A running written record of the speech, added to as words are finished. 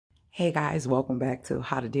Hey guys, welcome back to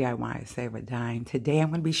How to DIY Save a Dime. Today I'm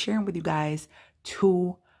going to be sharing with you guys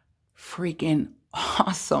two freaking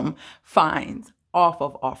awesome finds off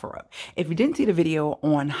of OfferUp. If you didn't see the video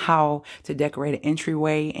on how to decorate an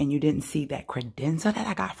entryway and you didn't see that credenza that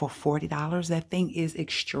I got for $40, that thing is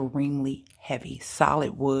extremely heavy.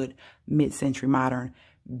 Solid wood, mid-century modern.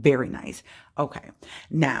 Very nice. Okay,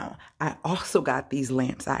 now I also got these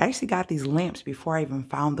lamps. I actually got these lamps before I even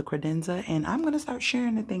found the credenza, and I'm going to start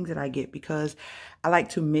sharing the things that I get because I like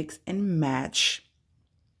to mix and match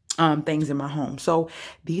things in my home. So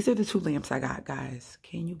these are the two lamps I got, guys.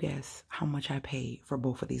 Can you guess how much I paid for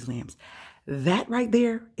both of these lamps? That right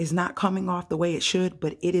there is not coming off the way it should,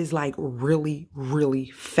 but it is like really,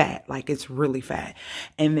 really fat. Like it's really fat.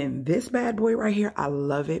 And then this bad boy right here, I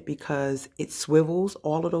love it because it swivels.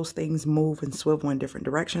 All of those things move and swivel in different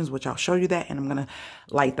directions, which I'll show you that, and I'm going to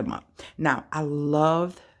light them up. Now, I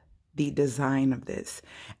love the design of this,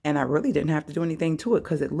 and I really didn't have to do anything to it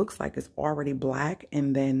because it looks like it's already black.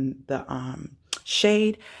 And then the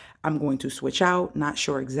shade I'm going to switch out. Not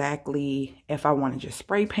sure exactly if I want to just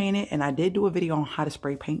spray paint it, and I did do a video on how to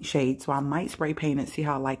spray paint shades, so I might spray paint it, see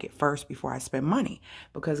how I like it first before I spend money,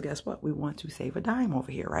 because guess what, we want to save a dime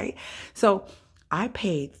over here, right? So I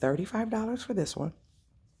paid $35 for this one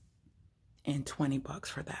and 20 bucks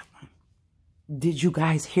for that one. Did you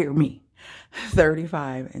guys hear me?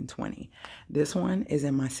 35 and 20. This one is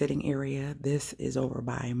in my sitting area. This is over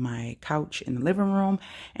by my couch in the living room,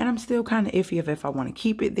 and I'm still kind of iffy if I want to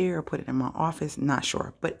keep it there or put it in my office. Not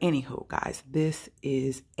sure, but anywho, guys, this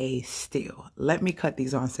is a steal. Let me cut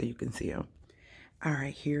these on so you can see them. All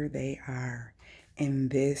right, here they are.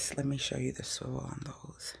 And this, let me show you the swivel on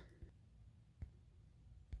those.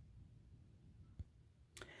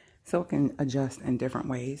 So it can adjust in different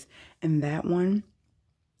ways. And that one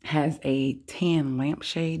has a tan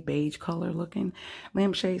lampshade, beige color looking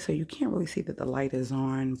lampshade. So you can't really see that the light is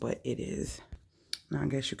on, but it is. Now I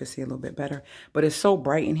guess you can see a little bit better. But it's so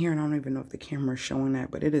bright in here, and I don't even know if the camera is showing that,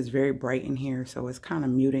 but it is very bright in here. So it's kind of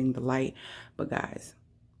muting the light. But guys,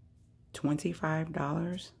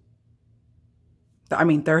 $25. I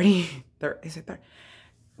mean, 30 is it 30?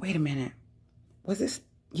 Wait a minute. Was this?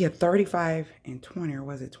 Yeah, 35 and 20, or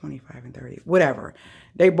was it 25 and 30? Whatever.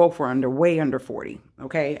 They both were way under 40.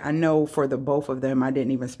 Okay. I know for the both of them, I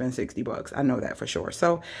didn't even spend 60 bucks. I know that for sure.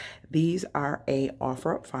 So these are a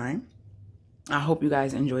OfferUp find. I hope you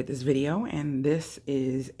guys enjoyed this video. And this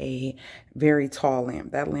is a very tall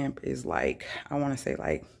lamp. That lamp is like, I want to say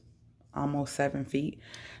like almost 7 feet.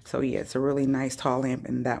 So yeah, it's a really nice tall lamp,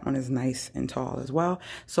 and that one is nice and tall as well.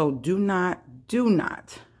 So do not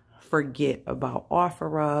forget about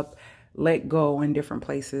OfferUp, Let Go, in different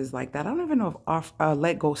places like that. I don't even know if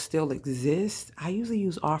Let Go still exists. I usually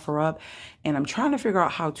use OfferUp, and I'm trying to figure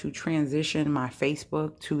out how to transition my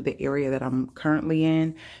Facebook to the area that I'm currently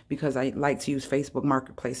in, because I like to use Facebook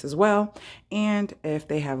Marketplace as well. And if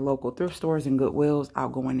they have local thrift stores and Goodwills, I'll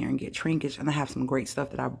go in there and get trinkets. And I have some great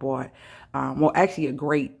stuff that I bought. Well, actually a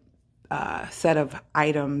great set of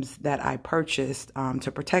items that I purchased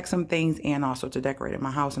to protect some things and also to decorate in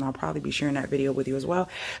my house, and I'll probably be sharing that video with you as well.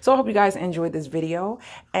 So I hope you guys enjoyed this video,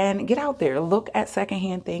 and get out there, look at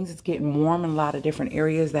secondhand things. It's getting warm in a lot of different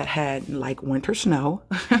areas that had like winter snow.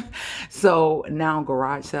 So now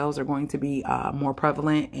garage sales are going to be more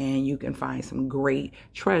prevalent, and you can find some great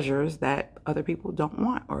treasures that other people don't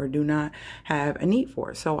want or do not have a need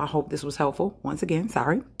for. So I hope this was helpful. Once again,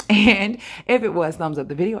 sorry. And if it was, thumbs up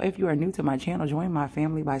the video. If you are new to my channel, join my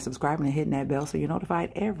family by subscribing and hitting that bell so you're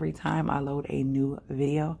notified every time I load a new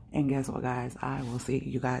video. And guess what, guys? I will see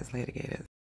you guys later, gators.